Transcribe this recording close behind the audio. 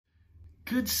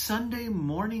Good Sunday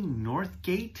morning,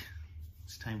 Northgate.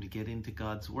 It's time to get into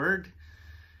God's Word.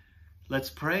 Let's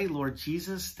pray. Lord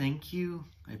Jesus, thank you.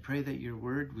 I pray that your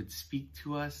Word would speak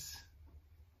to us.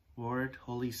 Lord,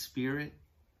 Holy Spirit,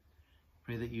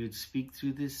 pray that you would speak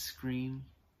through this screen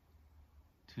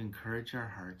to encourage our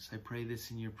hearts. I pray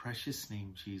this in your precious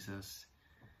name, Jesus.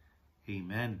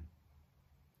 Amen.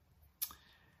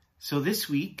 So this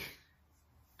week,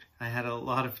 I had a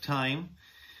lot of time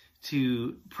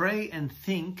to pray and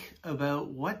think about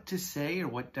what to say or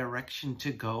what direction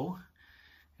to go.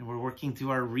 And we're working through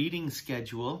our reading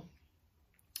schedule.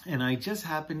 And I just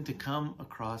happened to come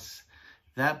across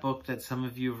that book that some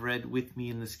of you have read with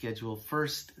me in the schedule, 1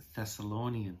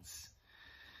 Thessalonians.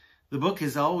 The book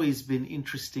has always been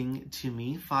interesting to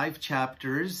me, 5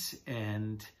 chapters,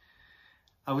 and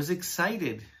I was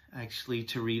excited actually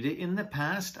to read it. In the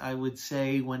past, I would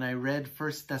say when I read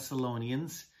 1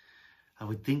 Thessalonians, I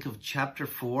would think of chapter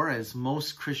 4 as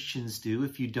most Christians do.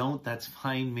 If you don't, that's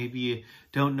fine. Maybe you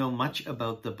don't know much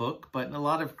about the book, but in a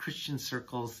lot of Christian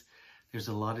circles, there's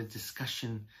a lot of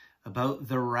discussion about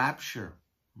the rapture,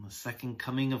 the second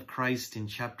coming of Christ in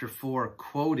chapter 4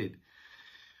 quoted.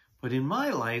 But in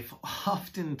my life,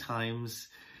 oftentimes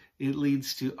it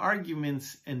leads to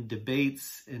arguments and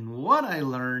debates. And what I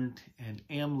learned and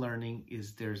am learning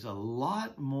is there's a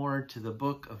lot more to the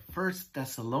book of 1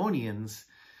 Thessalonians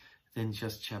than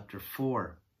just chapter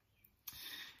 4.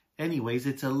 Anyways,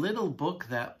 it's a little book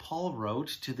that Paul wrote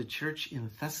to the church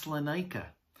in Thessalonica.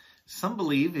 Some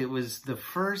believe it was the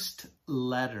first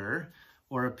letter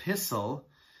or epistle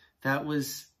that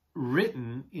was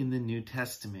written in the New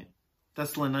Testament.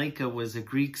 Thessalonica was a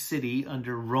Greek city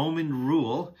under Roman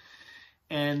rule,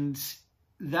 and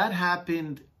that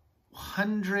happened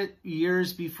 100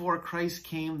 years before Christ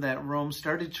came, that Rome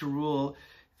started to rule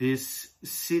this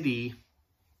city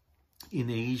in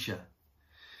Asia.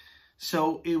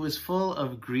 So it was full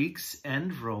of Greeks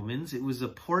and Romans. It was a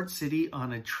port city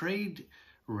on a trade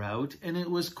route, and it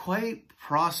was quite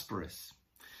prosperous.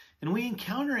 And we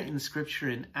encounter it in Scripture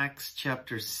in Acts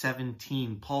chapter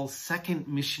 17, Paul's second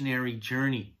missionary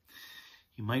journey.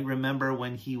 You might remember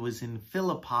when he was in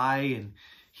Philippi, and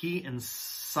he and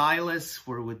Silas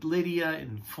were with Lydia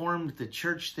and formed the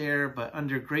church there, but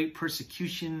under great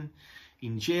persecution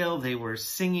in jail. They were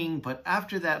singing, but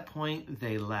after that point,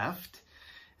 they left,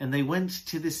 and they went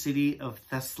to the city of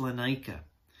Thessalonica.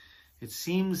 It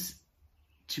seems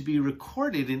to be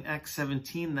recorded in Acts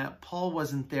 17 that Paul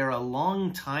wasn't there a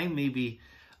long time, maybe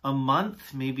a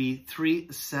month, maybe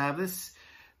 3 Sabbaths,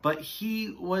 but he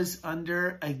was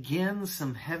under, again,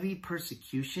 some heavy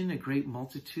persecution. A great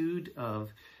multitude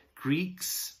of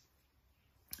Greeks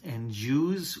and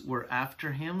Jews were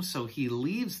after him, so he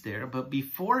leaves there. But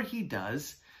before he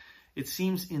does, it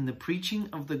seems in the preaching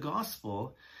of the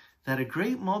gospel that a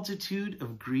great multitude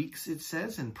of Greeks, it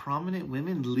says, and prominent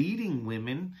women, leading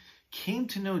women, came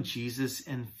to know Jesus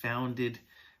and founded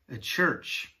a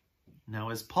church. Now,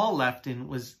 as Paul left and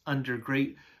was under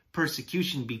great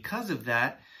persecution because of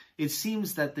that, it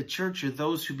seems that the church, or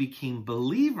those who became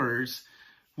believers,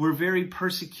 were very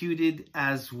persecuted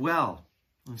as well.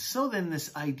 And so then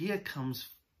this idea comes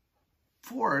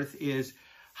forth is,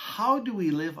 how do we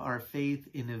live our faith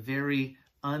in a very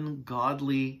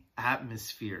ungodly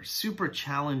atmosphere? Super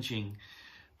challenging.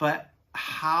 But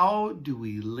how do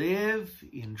we live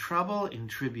in trouble, in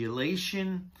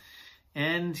tribulation,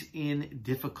 and in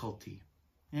difficulty?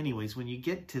 Anyways, when you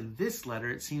get to this letter,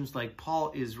 it seems like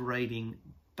Paul is writing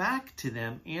back to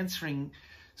them, answering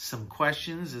some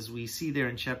questions, as we see there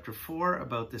in chapter 4,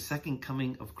 about the second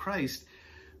coming of Christ.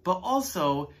 But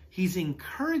also, he's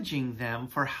encouraging them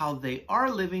for how they are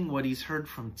living, what he's heard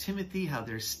from Timothy, how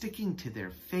they're sticking to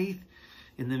their faith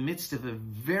in the midst of a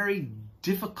very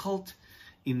difficult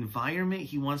environment.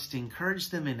 He wants to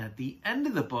encourage them, and at the end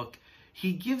of the book,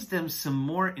 he gives them some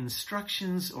more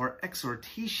instructions or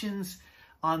exhortations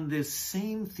on this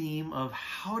same theme of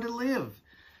how to live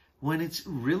when it's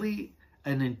really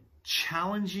a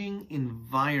challenging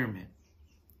environment.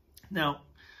 Now,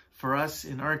 for us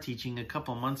in our teaching a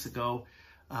couple months ago,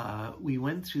 we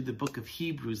went through the book of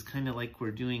Hebrews, kind of like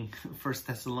we're doing 1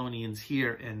 Thessalonians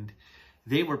here, and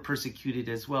they were persecuted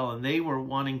as well, and they were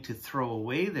wanting to throw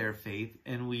away their faith.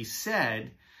 And we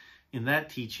said in that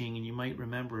teaching, and you might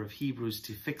remember of Hebrews,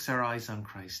 to fix our eyes on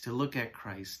Christ, to look at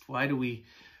Christ. Why do we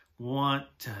want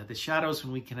the shadows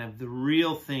when we can have the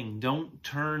real thing? Don't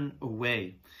turn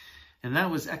away. And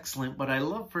that was excellent. But I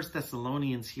love 1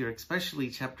 Thessalonians here, especially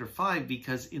chapter 5,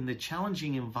 because in the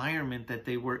challenging environment that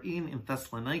they were in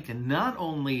Thessalonica, not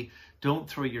only don't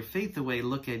throw your faith away,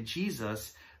 look at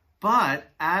Jesus, but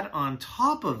add on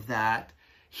top of that,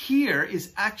 here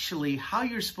is actually how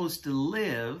you're supposed to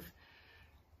live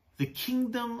the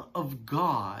kingdom of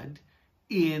God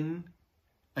in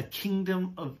a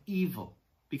kingdom of evil.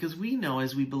 Because we know,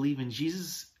 as we believe in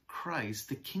Jesus Christ,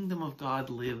 the kingdom of God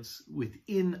lives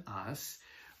within us,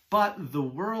 but the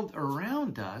world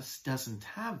around us doesn't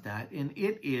have that, and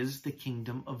it is the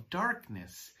kingdom of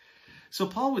darkness. So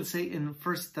Paul would say in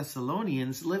 1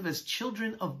 Thessalonians, live as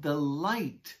children of the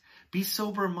light. Be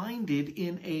sober-minded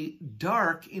in a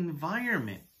dark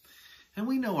environment. And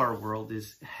we know our world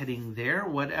is heading there.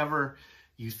 Whatever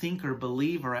you think or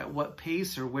believe, or at what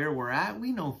pace or where we're at,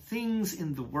 we know things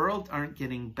in the world aren't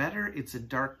getting better. It's a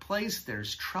dark place.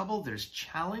 There's trouble. There's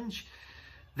challenge.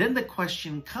 Then the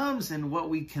question comes, and what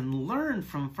we can learn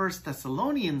from 1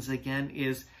 Thessalonians again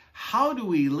is, how do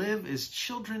we live as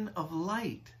children of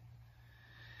light?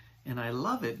 And I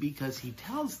love it because he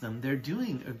tells them they're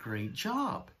doing a great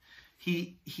job.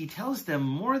 He tells them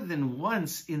more than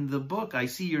once in the book, I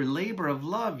see your labor of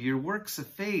love, your works of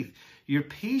faith, your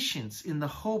patience in the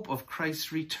hope of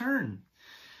Christ's return.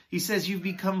 He says you've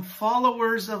become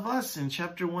followers of us in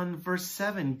chapter 1, verse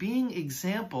 7, being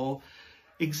examples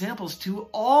to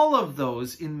all of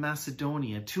those in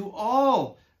Macedonia, to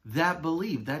all that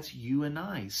believe. That's you and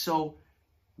I. So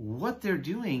what they're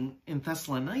doing in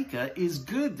Thessalonica is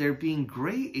good. They're being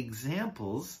great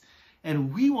examples,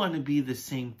 and we want to be the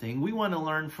same thing. We want to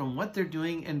learn from what they're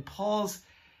doing and Paul's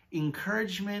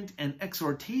encouragement and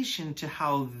exhortation to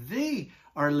how they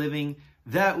are living,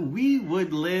 that we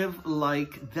would live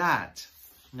like that.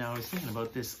 Now, I was thinking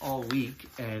about this all week,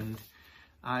 and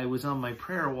I was on my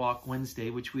prayer walk Wednesday,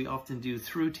 which we often do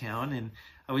through town, and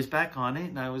I was back on it,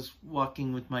 and I was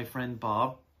walking with my friend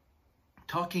Bob,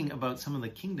 talking about some of the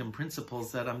kingdom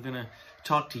principles that I'm going to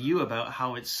talk to you about,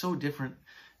 how it's so different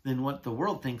than what the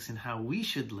world thinks and how we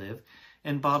should live.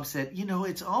 And Bob said, you know,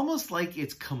 it's almost like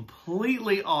it's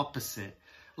completely opposite.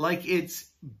 Like it's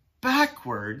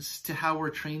backwards to how we're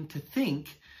trained to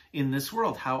think in this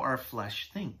world, how our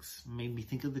flesh thinks. Made me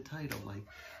think of the title. Like,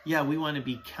 yeah, we want to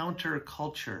be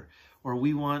counterculture, or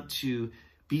we want to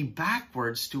be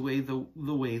backwards to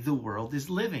the way the world is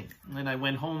living. And I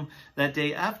went home that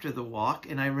day after the walk,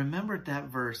 and I remembered that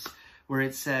verse where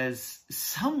it says,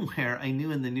 somewhere I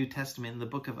knew in the New Testament, in the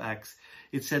book of Acts,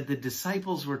 it said the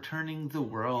disciples were turning the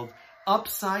world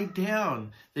upside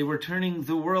down. They were turning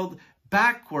the world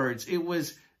backwards. It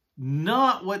was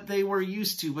not what they were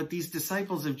used to, but these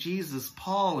disciples of Jesus,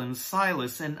 Paul and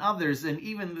Silas and others, and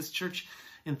even this church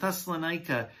in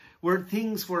Thessalonica, where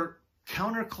things were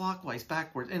counterclockwise,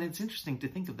 backwards. And it's interesting to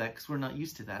think of that because we're not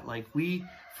used to that. Like we,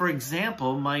 for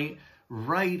example, might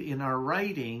write in our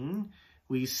writing,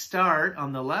 we start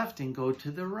on the left and go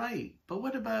to the right. But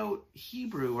what about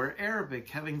Hebrew or Arabic?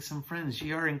 Having some friends,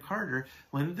 GR and Carter,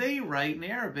 when they write in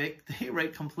Arabic, they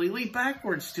write completely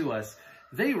backwards to us.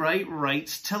 They write right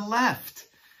to left.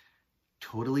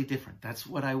 Totally different. That's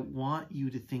what I want you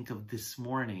to think of this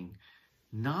morning.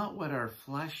 Not what our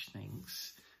flesh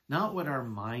thinks, not what our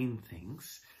mind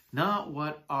thinks, not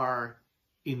what our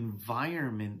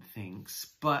environment thinks,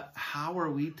 but how are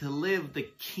we to live the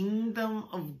kingdom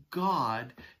of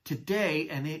God today?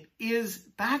 And it is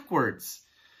backwards.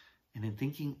 And in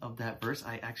thinking of that verse,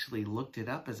 I actually looked it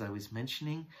up as I was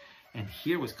mentioning, and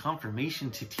here was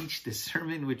confirmation to teach this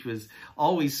sermon, which was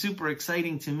always super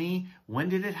exciting to me. When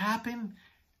did it happen?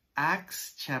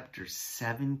 Acts chapter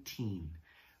 17,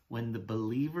 when the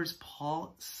believers,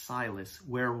 Paul, Silas,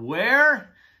 where?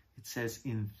 It says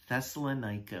in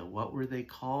Thessalonica. What were they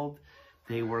called?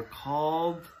 They were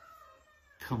called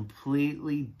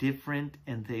completely different,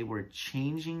 and they were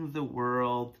changing the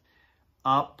world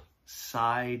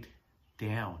upside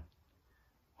down.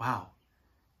 Wow.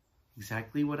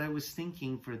 Exactly what I was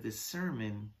thinking for this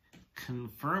sermon,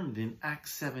 confirmed in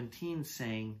Acts 17,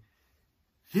 saying,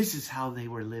 this is how they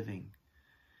were living.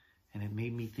 And it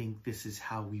made me think this is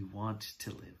how we want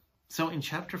to live. So in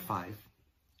chapter 5,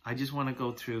 I just want to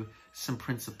go through some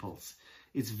principles.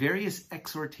 It's various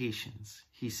exhortations,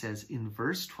 he says in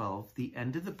verse 12, the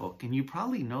end of the book. And you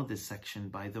probably know this section,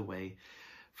 by the way,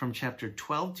 from chapter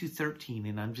 12 to 13.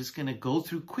 And I'm just going to go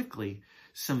through quickly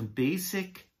some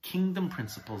basic kingdom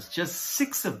principles, just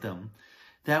 6 of them,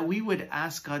 that we would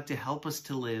ask God to help us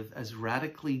to live as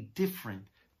radically different,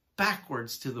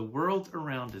 backwards to the world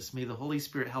around us. May the Holy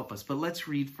Spirit help us. But let's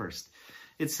read first.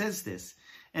 It says this,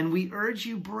 and we urge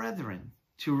you, brethren,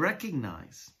 to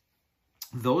recognize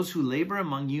those who labor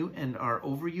among you and are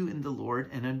over you in the Lord,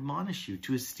 and admonish you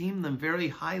to esteem them very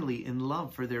highly in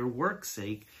love for their work's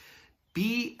sake.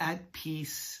 Be at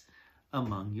peace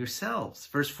among yourselves.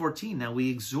 Verse 14, now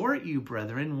we exhort you,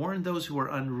 brethren, warn those who are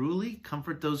unruly,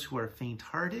 comfort those who are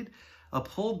faint-hearted,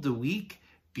 uphold the weak,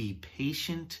 Be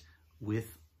patient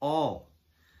with all.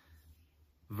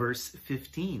 Verse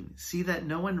 15, see that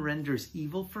no one renders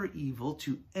evil for evil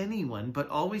to anyone, but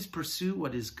always pursue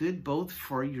what is good, both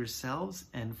for yourselves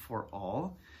and for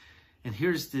all. And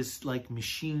here's this like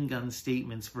machine gun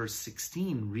statements. Verse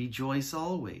 16, rejoice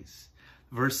always.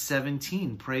 Verse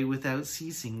 17, pray without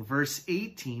ceasing. Verse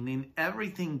 18, in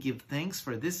everything give thanks,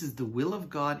 for this is the will of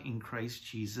God in Christ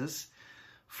Jesus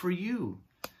for you.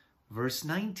 Verse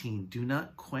 19, do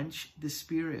not quench the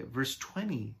spirit. Verse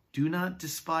 20, do not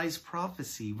despise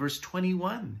prophecy. Verse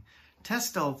 21,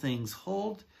 test all things,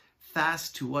 hold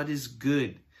fast to what is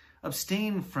good.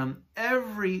 Abstain from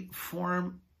every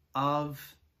form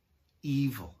of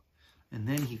evil. And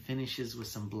then he finishes with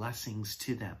some blessings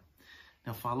to them.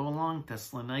 Now follow along,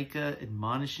 Thessalonica,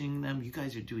 admonishing them. You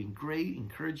guys are doing great,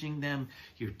 encouraging them.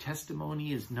 Your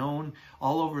testimony is known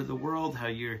all over the world, how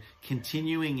you're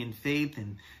continuing in faith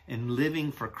and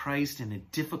living for Christ in a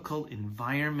difficult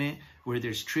environment where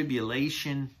there's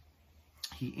tribulation.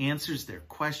 He answers their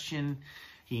question.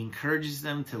 He encourages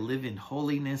them to live in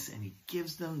holiness, and he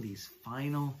gives them these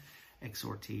final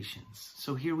exhortations.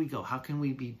 So here we go. How can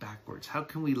we be backwards? How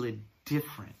can we live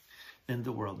different than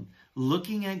the world?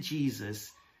 Looking at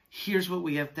Jesus, here's what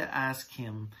we have to ask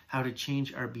him how to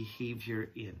change our behavior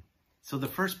in. So the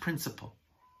first principle,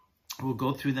 we'll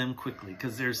go through them quickly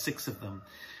because there's 6 of them,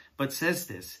 but says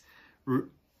this,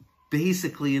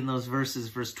 basically in those verses,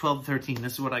 verse 12, 13,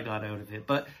 this is what I got out of it,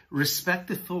 but respect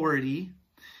authority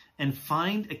and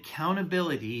find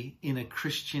accountability in a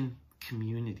Christian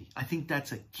community. I think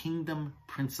that's a kingdom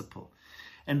principle.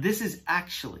 And this is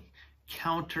actually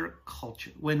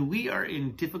counterculture. When we are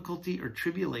in difficulty or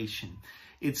tribulation,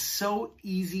 it's so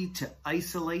easy to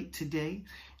isolate today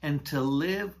and to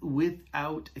live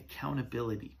without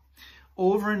accountability.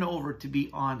 Over and over, to be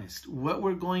honest, what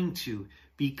we're going to,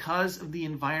 because of the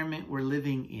environment we're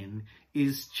living in,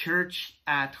 is church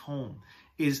at home,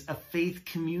 is a faith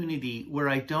community where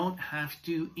I don't have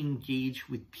to engage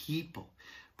with people.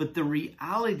 But the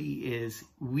reality is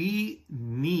we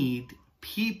need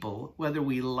people, whether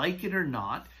we like it or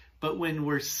not, but when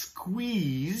we're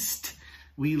squeezed,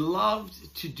 we love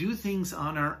to do things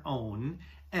on our own.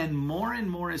 And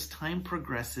more as time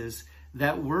progresses,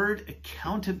 that word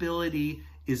accountability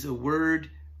is a word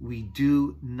we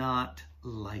do not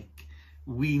like.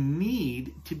 We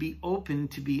need to be open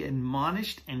to be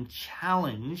admonished and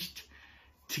challenged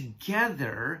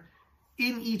together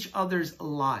in each other's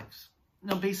lives.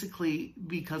 Now, basically,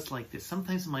 because like this,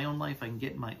 sometimes in my own life, I can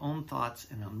get my own thoughts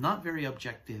and I'm not very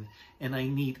objective, and I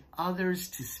need others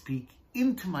to speak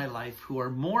into my life who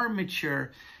are more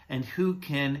mature and who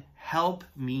can help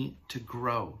me to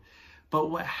grow. But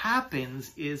what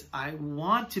happens is I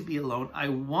want to be alone. I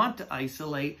want to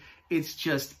isolate. It's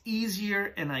just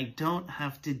easier and I don't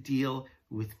have to deal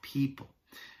with people.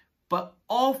 But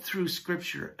all through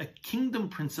Scripture, a kingdom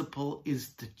principle is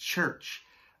the church.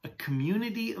 A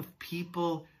community of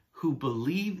people who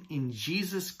believe in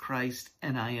Jesus Christ,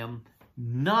 and I am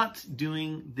not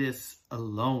doing this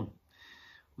alone.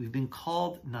 We've been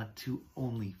called not to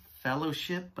only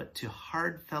fellowship, but to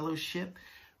hard fellowship,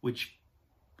 which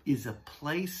is a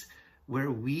place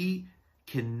where we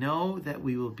can know that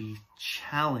we will be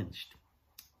challenged.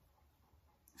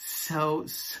 So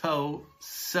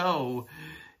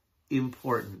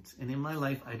important. And in my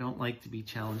life, I don't like to be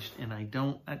challenged, and I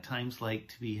don't at times like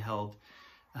to be held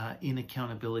in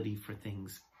accountability for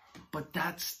things. But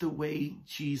that's the way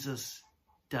Jesus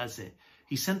does it.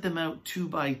 He sent them out 2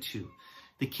 by 2.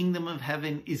 The kingdom of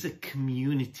heaven is a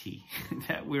community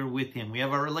that we're with him. We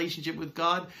have our relationship with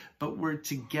God, but we're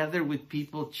together with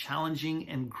people, challenging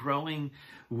and growing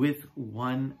with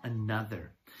one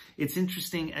another. It's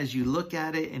interesting as you look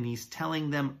at it, and he's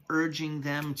telling them, urging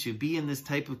them to be in this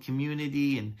type of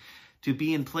community and to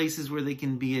be in places where they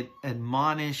can be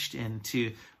admonished and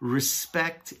to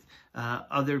respect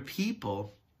other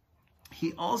people.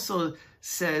 He also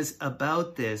says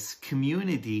about this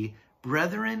community,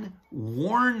 brethren,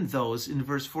 warn those in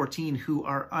verse 14 who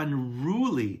are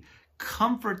unruly,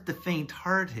 comfort the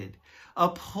faint-hearted,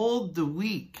 uphold the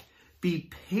weak, be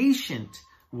patient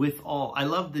with all. I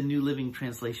love the New Living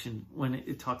Translation when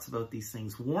it talks about these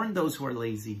things. Warn those who are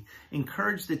lazy,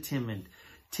 encourage the timid,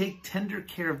 take tender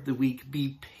care of the weak,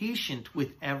 be patient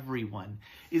with everyone.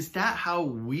 Is that how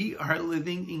we are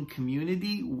living in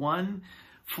community, one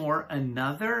for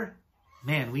another?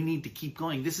 Man, we need to keep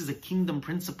going. This is a kingdom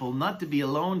principle, not to be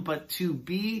alone, but to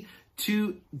be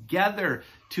together,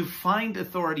 to find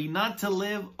authority, not to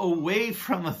live away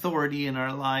from authority in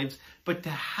our lives, but to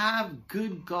have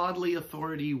good, godly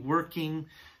authority working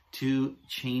to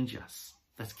change us.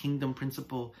 That's kingdom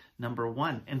principle number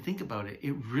 1. And think about it.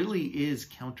 It really is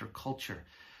counterculture.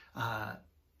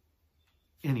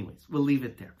 Anyways, we'll leave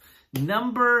it there.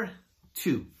 Number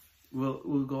 2,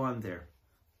 we'll go on there,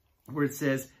 where it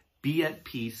says, be at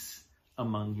peace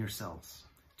among yourselves.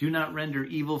 Do not render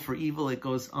evil for evil. It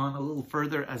goes on a little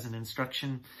further as an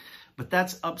instruction, but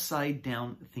that's upside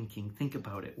down thinking. Think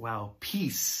about it. Wow,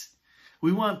 peace.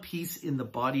 We want peace in the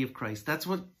body of Christ. That's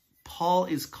what Paul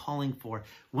is calling for.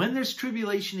 When there's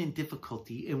tribulation and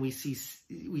difficulty, and we see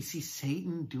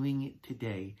Satan doing it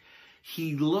today,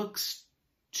 he looks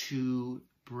to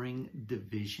bring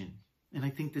division. And I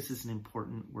think this is an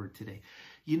important word today.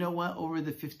 You know what? Over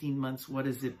the 15 months, what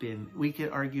has it been? We could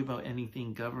argue about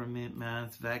anything, government,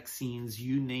 math, vaccines,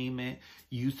 you name it.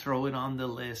 You throw it on the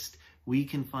list. We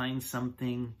can find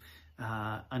something,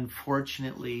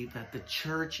 unfortunately, that the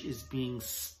church is being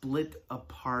split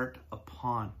apart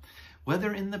upon.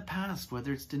 Whether in the past,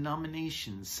 whether it's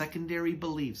denominations, secondary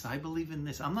beliefs. I believe in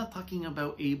this. I'm not talking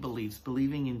about A beliefs,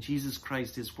 believing in Jesus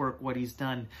Christ, his work, what he's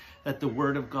done, that the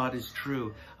word of God is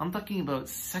true. I'm talking about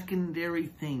secondary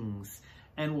things.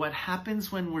 And what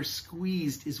happens when we're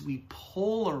squeezed is we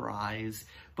polarize.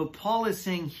 But Paul is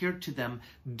saying here to them,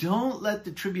 don't let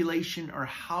the tribulation or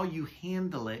how you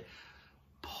handle it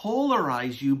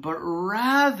polarize you, but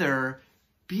rather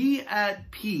be at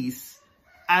peace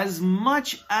as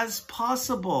much as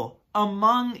possible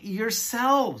among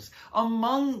yourselves,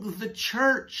 among the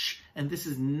church. And this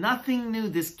is nothing new,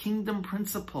 this kingdom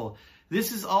principle.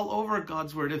 This is all over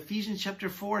God's word. Ephesians chapter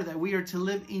 4, that we are to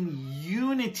live in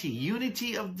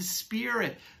unity of the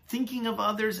Spirit, thinking of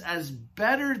others as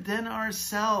better than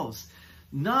ourselves,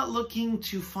 not looking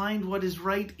to find what is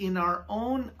right in our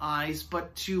own eyes,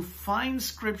 but to find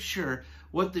Scripture,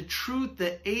 what the truth,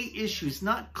 the A issues,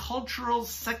 not cultural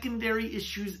secondary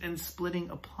issues and splitting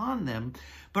upon them,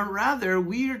 but rather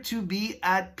we are to be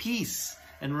at peace.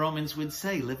 And Romans would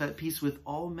say, live at peace with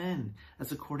all men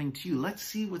as according to you. Let's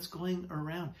see what's going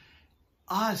around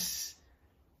us.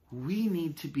 We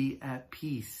need to be at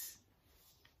peace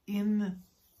in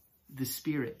the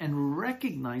Spirit and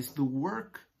recognize the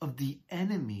work of the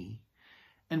enemy.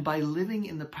 And by living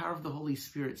in the power of the Holy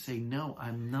Spirit, say, no,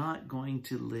 I'm not going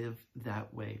to live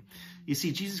that way. You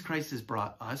see, Jesus Christ has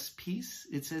brought us peace,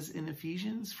 it says in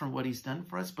Ephesians, from what he's done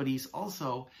for us. But he's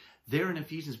also, there in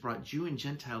Ephesians, brought Jew and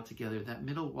Gentile together. That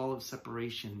middle wall of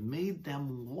separation made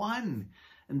them one.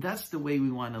 And that's the way we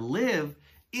want to live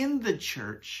in the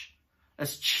church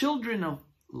as children of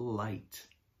light.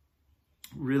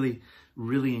 Really,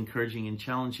 really encouraging and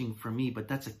challenging for me, but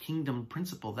that's a kingdom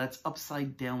principle. That's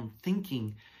upside down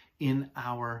thinking in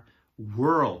our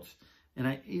world. And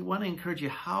I want to encourage you,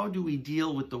 how do we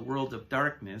deal with the world of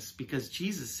darkness? Because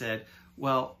Jesus said,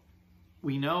 well,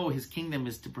 we know his kingdom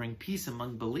is to bring peace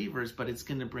among believers, but it's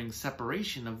going to bring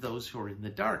separation of those who are in the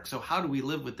dark. So how do we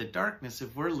live with the darkness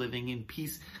if we're living in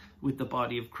peace with the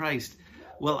body of Christ?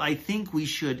 Well, I think we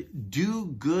should do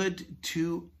good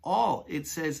to all. It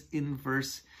says in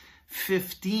verse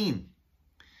 15,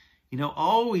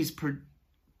 always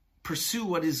pursue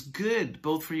what is good,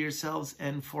 both for yourselves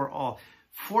and for all.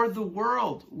 For the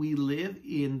world, we live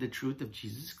in the truth of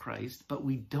Jesus Christ, but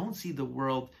we don't see the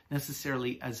world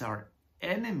necessarily as our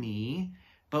enemy,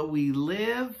 but we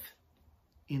live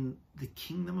in the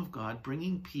kingdom of God,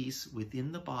 bringing peace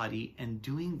within the body and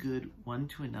doing good one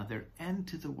to another and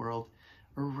to the world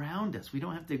around us. We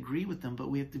don't have to agree with them, but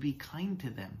we have to be kind to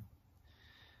them.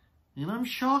 And I'm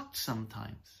shocked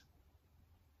sometimes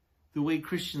the way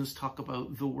Christians talk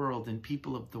about the world and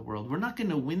people of the world. We're not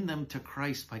going to win them to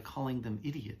Christ by calling them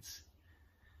idiots.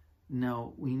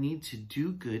 No, we need to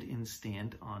do good and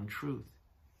stand on truth.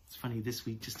 It's funny, this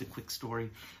week, just a quick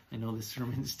story. I know the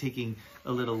sermon is taking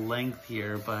a little length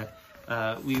here, but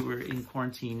we were in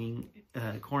quarantine,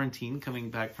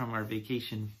 coming back from our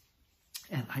vacation.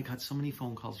 And I got so many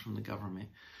phone calls from the government.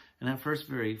 And at first,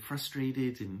 very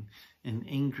frustrated and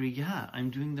angry. Yeah, I'm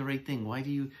doing the right thing. Why do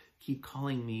you keep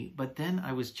calling me? But then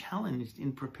I was challenged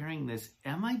in preparing this.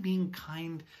 Am I being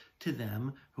kind to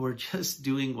them who are just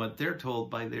doing what they're told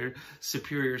by their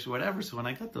superiors or whatever? So when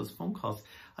I got those phone calls,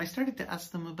 I started to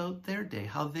ask them about their day,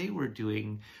 how they were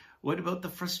doing. What about the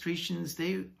frustrations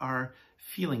they are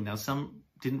feeling? Now, some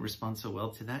didn't respond so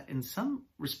well to that, and some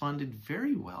responded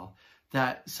very well,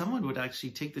 that someone would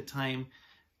actually take the time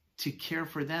to care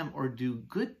for them or do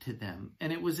good to them.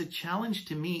 And it was a challenge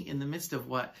to me in the midst of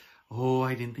what,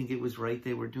 I didn't think it was right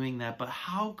they were doing that, but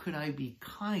how could I be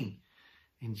kind?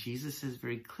 And Jesus says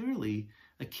very clearly,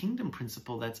 a kingdom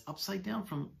principle that's upside down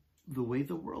from the way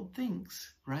the world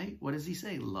thinks, right? What does he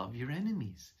say? Love your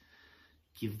enemies.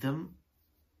 Give them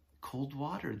cold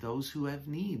water, those who have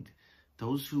need.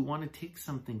 Those who want to take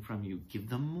something from you, give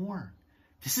them more.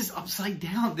 This is upside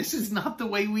down. This is not the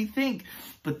way we think,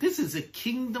 but this is a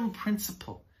kingdom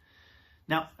principle.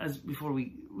 Now, before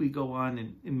we go on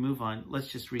and move on, let's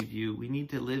just review. We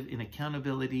need to live in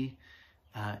accountability,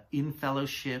 in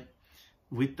fellowship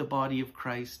with the body of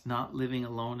Christ, not living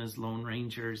alone as lone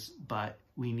rangers, but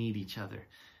we need each other.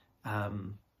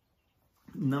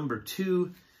 Number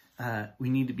 2, we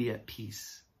need to be at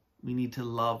peace. We need to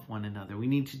love one another. We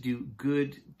need to do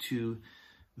good to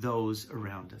those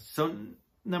around us. So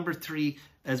number 3,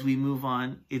 as we move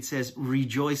on, it says,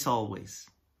 rejoice always.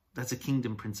 That's a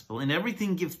kingdom principle. In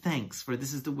everything, give thanks, for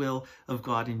this is the will of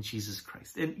God in Jesus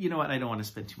Christ. And you know what? I don't want to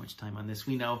spend too much time on this.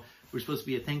 We know we're supposed to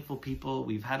be a thankful people.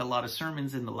 We've had a lot of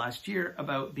sermons in the last year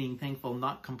about being thankful,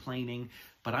 not complaining.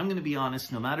 But I'm going to be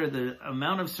honest, no matter the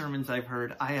amount of sermons I've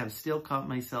heard, I have still caught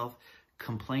myself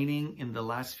complaining in the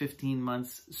last 15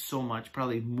 months so much,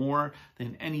 probably more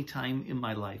than any time in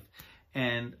my life.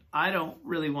 And I don't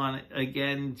really want to,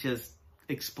 again, just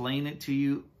explain it to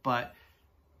you, but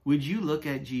would you look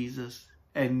at Jesus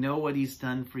and know what he's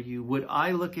done for you? Would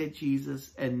I look at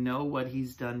Jesus and know what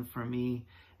he's done for me?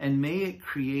 And may it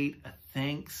create a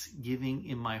thanksgiving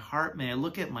in my heart. May I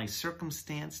look at my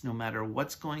circumstance, no matter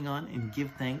what's going on, and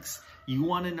give thanks. You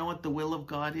want to know what the will of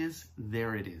God is?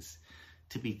 There it is,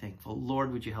 to be thankful.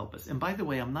 Lord, would you help us? And by the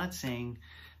way, I'm not saying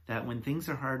that when things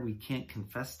are hard, we can't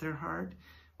confess they're hard.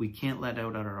 We can't let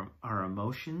out our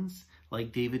emotions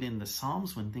like David in the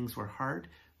Psalms when things were hard.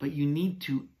 But you need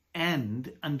to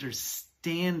end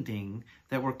understanding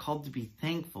that we're called to be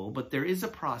thankful. But there is a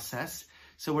process.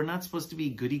 So we're not supposed to be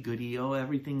goody-goody, oh,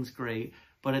 everything's great.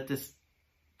 But at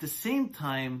the same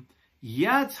time,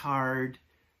 yeah, it's hard.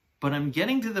 But I'm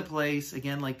getting to the place,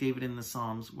 again, like David in the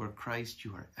Psalms, where Christ,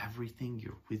 you are everything.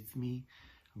 You're with me.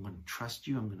 I'm going to trust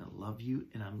you. I'm going to love you.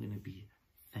 And I'm going to be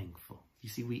thankful. You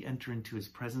see, we enter into his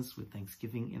presence with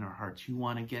thanksgiving in our hearts. You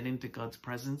want to get into God's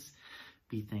presence?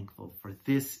 Be thankful, for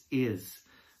this is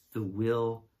the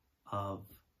will of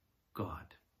God.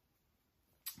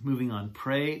 Moving on,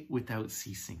 pray without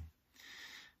ceasing.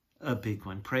 A big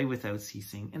one, pray without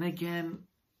ceasing. And again,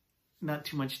 not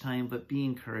too much time, but be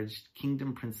encouraged.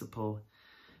 Kingdom principle.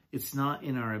 It's not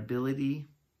in our ability.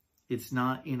 It's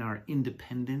not in our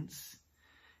independence.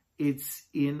 It's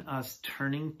in us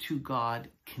turning to God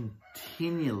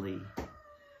continually.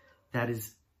 That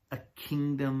is a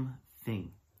kingdom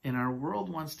thing. And our world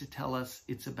wants to tell us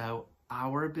it's about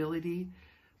our ability,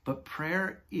 but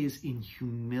prayer is in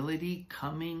humility,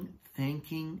 coming,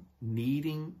 thanking,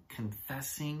 needing,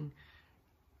 confessing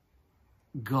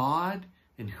God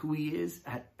and who he is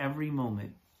at every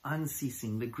moment,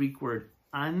 unceasing. The Greek word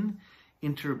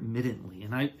unintermittently.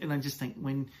 And I just think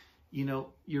when, you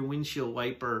know, your windshield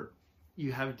wiper,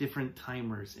 you have different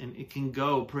timers and it can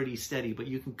go pretty steady, but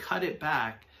you can cut it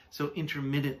back so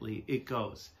intermittently it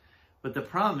goes. But the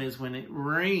problem is when it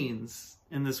rains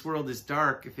and this world is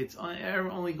dark, if it's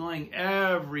only going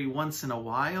every once in a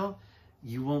while,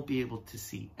 you won't be able to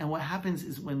see. And what happens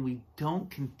is when we don't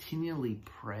continually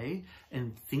pray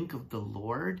and think of the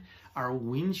Lord, our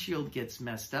windshield gets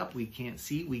messed up. We can't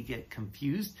see, we get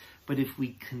confused. But if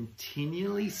we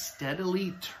continually,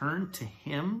 steadily turn to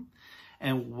him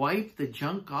and wipe the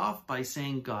junk off by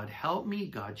saying, God, help me,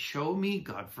 God, show me,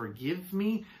 God, forgive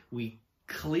me, we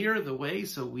clear the way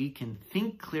so we can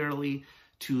think clearly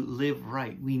to live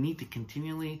right. We need to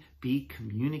continually be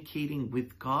communicating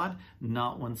with God,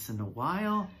 not once in a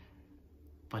while,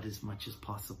 but as much as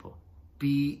possible.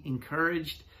 Be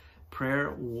encouraged.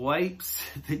 Prayer wipes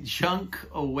the junk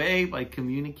away by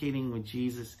communicating with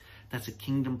Jesus. That's a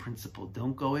kingdom principle.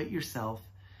 Don't go it yourself.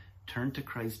 Turn to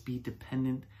Christ. Be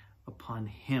dependent upon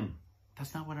him.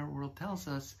 That's not what our world tells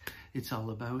us. It's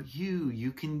all about you.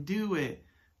 You can do it.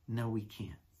 No, we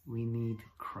can't. We need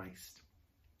Christ.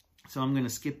 So I'm going to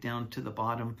skip down to the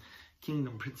bottom.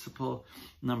 Kingdom principle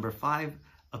number 5,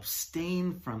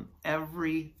 abstain from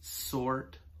every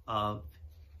sort of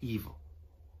evil.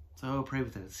 So pray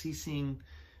without ceasing.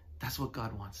 That's what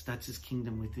God wants. That's his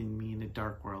kingdom within me in a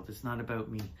dark world. It's not about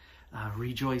me.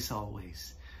 Rejoice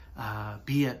always.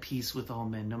 Be at peace with all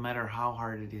men, no matter how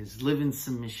hard it is. Live in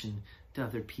submission to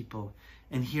other people.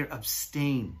 And here,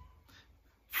 abstain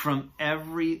from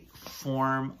every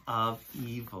form of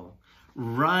evil.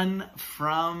 Run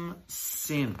from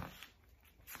sin.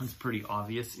 That's pretty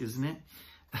obvious, isn't it?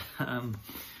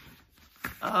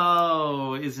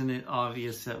 Isn't it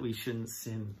obvious that we shouldn't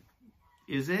sin?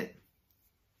 Is it?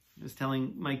 I was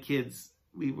telling my kids,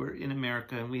 we were in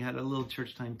America and we had a little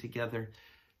church time together.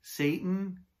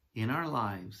 Satan in our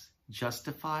lives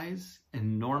justifies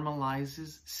and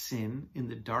normalizes sin in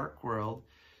the dark world.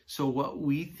 So what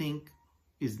we think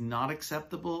is not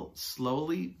acceptable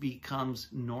slowly becomes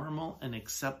normal and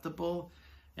acceptable.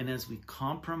 And as we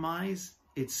compromise,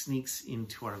 it sneaks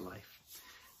into our life.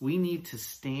 We need to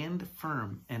stand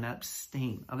firm and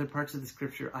abstain. Other parts of the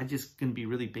scripture, I'm just going to be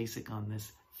really basic on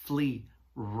this. Flee,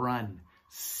 run.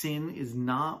 Sin is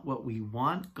not what we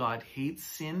want. God hates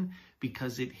sin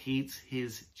because it hates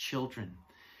his children.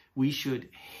 We should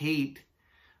hate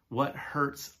what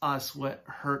hurts us, what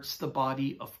hurts the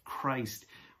body of Christ.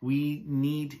 We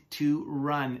need to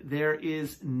run. There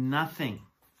is nothing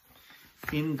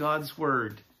in God's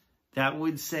word that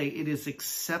would say it is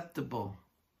acceptable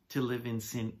to live in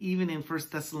sin. Even in 1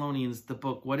 Thessalonians, the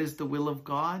book, what is the will of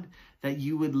God? That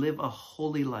you would live a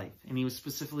holy life. And he was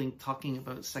specifically talking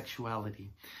about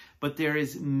sexuality. But there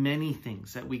is many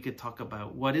things that we could talk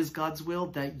about. What is God's will?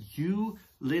 That you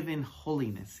live in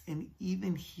holiness. And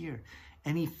even here,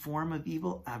 any form of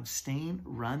evil, abstain,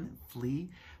 run, flee.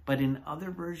 But in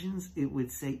other versions, it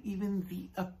would say even the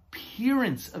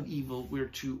appearance of evil we're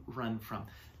to run from.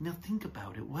 Now think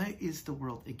about it. What is the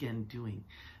world, again, doing?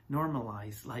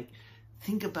 Normalize. Like,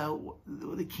 think about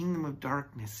the kingdom of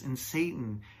darkness and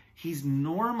Satan. He's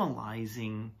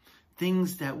normalizing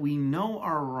things that we know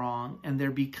are wrong, and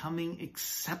they're becoming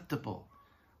acceptable.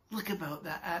 Look about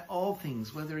that at all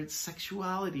things, whether it's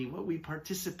sexuality, what we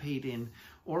participate in,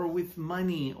 or with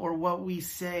money, or what we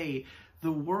say.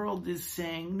 The world is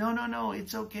saying, no, no, no,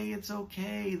 it's okay, it's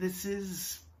okay. This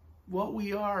is what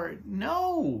we are.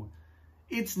 No,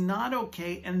 it's not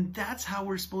okay. And that's how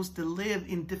we're supposed to live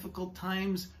in difficult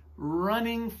times,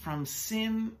 running from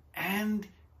sin and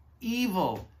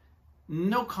evil.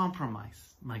 No compromise,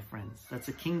 my friends. That's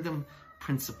a kingdom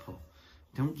principle.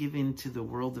 Don't give in to the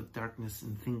world of darkness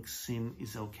and think sin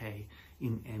is okay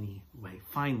in any way.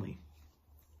 Finally,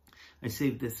 I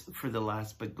saved this for the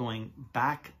last, but going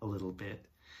back a little bit,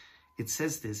 it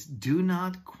says this: do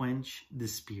not quench the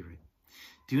spirit.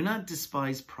 Do not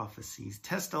despise prophecies.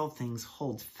 Test all things.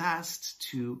 Hold fast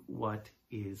to what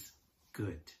is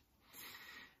good.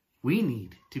 We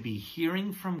need to be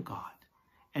hearing from God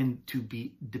and to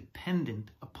be dependent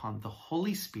upon the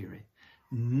Holy Spirit,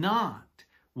 not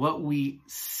what we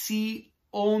see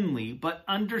only, but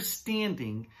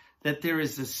understanding that there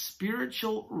is a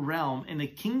spiritual realm, and a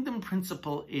kingdom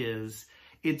principle is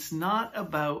it's not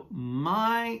about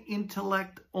my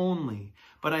intellect only,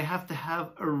 but I have to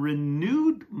have a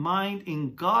renewed mind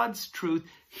in God's truth,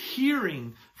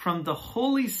 hearing from the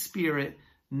Holy Spirit,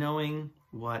 knowing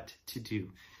what to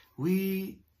do.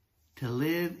 We, to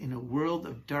live in a world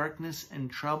of darkness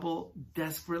and trouble,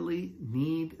 desperately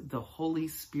need the Holy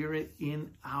Spirit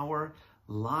in our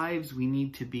lives. We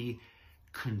need to be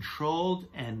controlled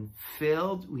and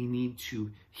filled. We need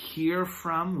to hear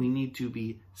from. We need to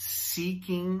be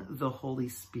seeking the Holy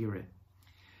Spirit.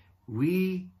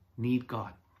 We need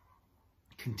God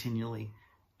continually.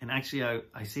 And actually,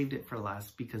 I saved it for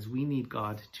last because we need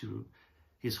God to,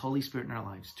 his Holy Spirit in our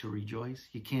lives, to rejoice.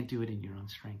 You can't do it in your own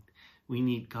strength. We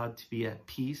need God to be at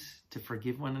peace, to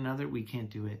forgive one another. We can't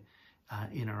do it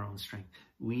in our own strength.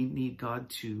 We need God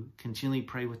to continually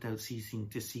pray without ceasing,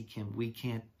 to seek him. We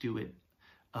can't do it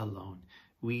alone.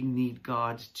 We need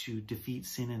God to defeat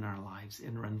sin in our lives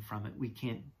and run from it. We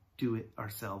can't do it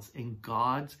ourselves. And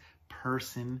God's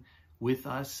person with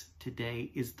us today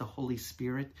is the Holy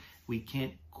Spirit. We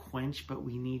can't quench, but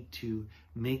we need to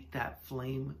make that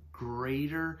flame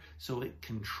greater so it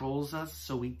controls us,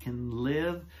 so we can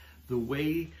live the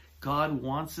way God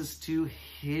wants us to,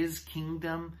 his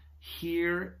kingdom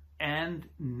here and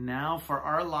now for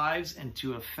our lives and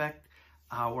to affect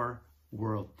our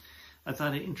world. I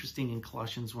thought it interesting in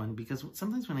Colossians 1, because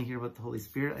sometimes when I hear about the Holy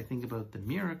Spirit, I think about the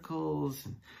miracles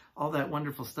and all that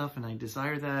wonderful stuff, and I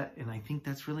desire that, and I think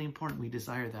that's really important. We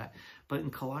desire that. But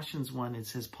in Colossians 1, it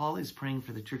says Paul is praying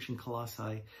for the church in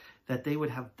Colossae that they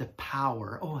would have the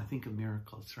power. Oh, I think of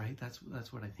miracles, right? That's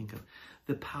what I think of.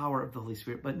 The power of the Holy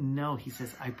Spirit. But no, he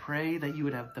says, I pray that you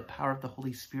would have the power of the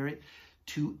Holy Spirit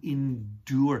to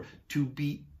endure, to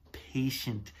be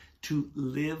patient, to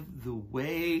live the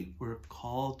way we're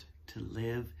called to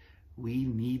live. We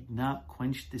need not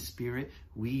quench the Spirit.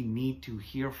 We need to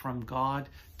hear from God,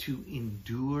 to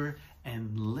endure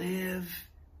and live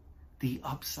the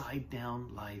upside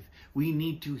down life. We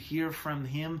need to hear from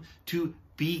him to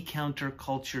be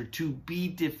counterculture, to be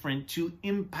different, to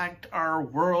impact our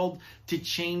world, to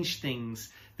change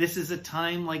things. This is a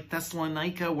time like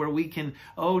Thessalonica where we can,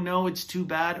 oh no, it's too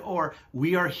bad, or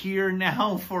we are here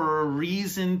now for a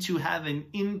reason to have an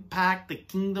impact, the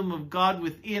kingdom of God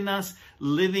within us,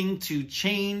 living to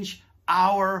change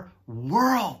our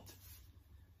world.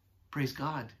 Praise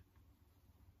God.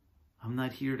 I'm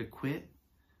not here to quit.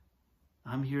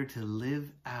 I'm here to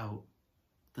live out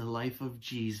the life of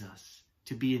Jesus,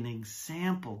 to be an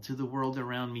example to the world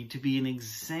around me, to be an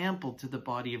example to the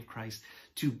body of Christ,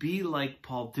 to be like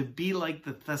Paul, to be like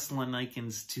the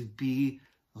Thessalonians, to be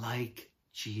like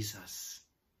Jesus.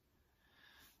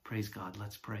 Praise God.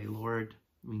 Let's pray. Lord,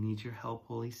 we need your help,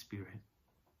 Holy Spirit.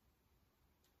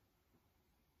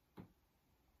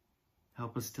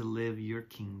 Help us to live your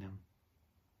kingdom.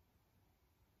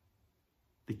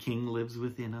 The King lives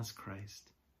within us,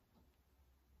 Christ.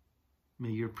 May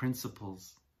your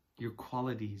principles, your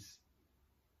qualities,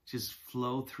 just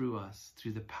flow through us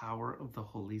through the power of the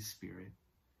Holy Spirit.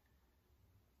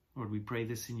 Lord, we pray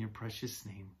this in your precious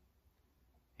name.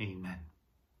 Amen.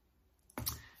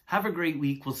 Have a great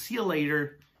week. We'll see you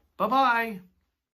later. Bye-bye.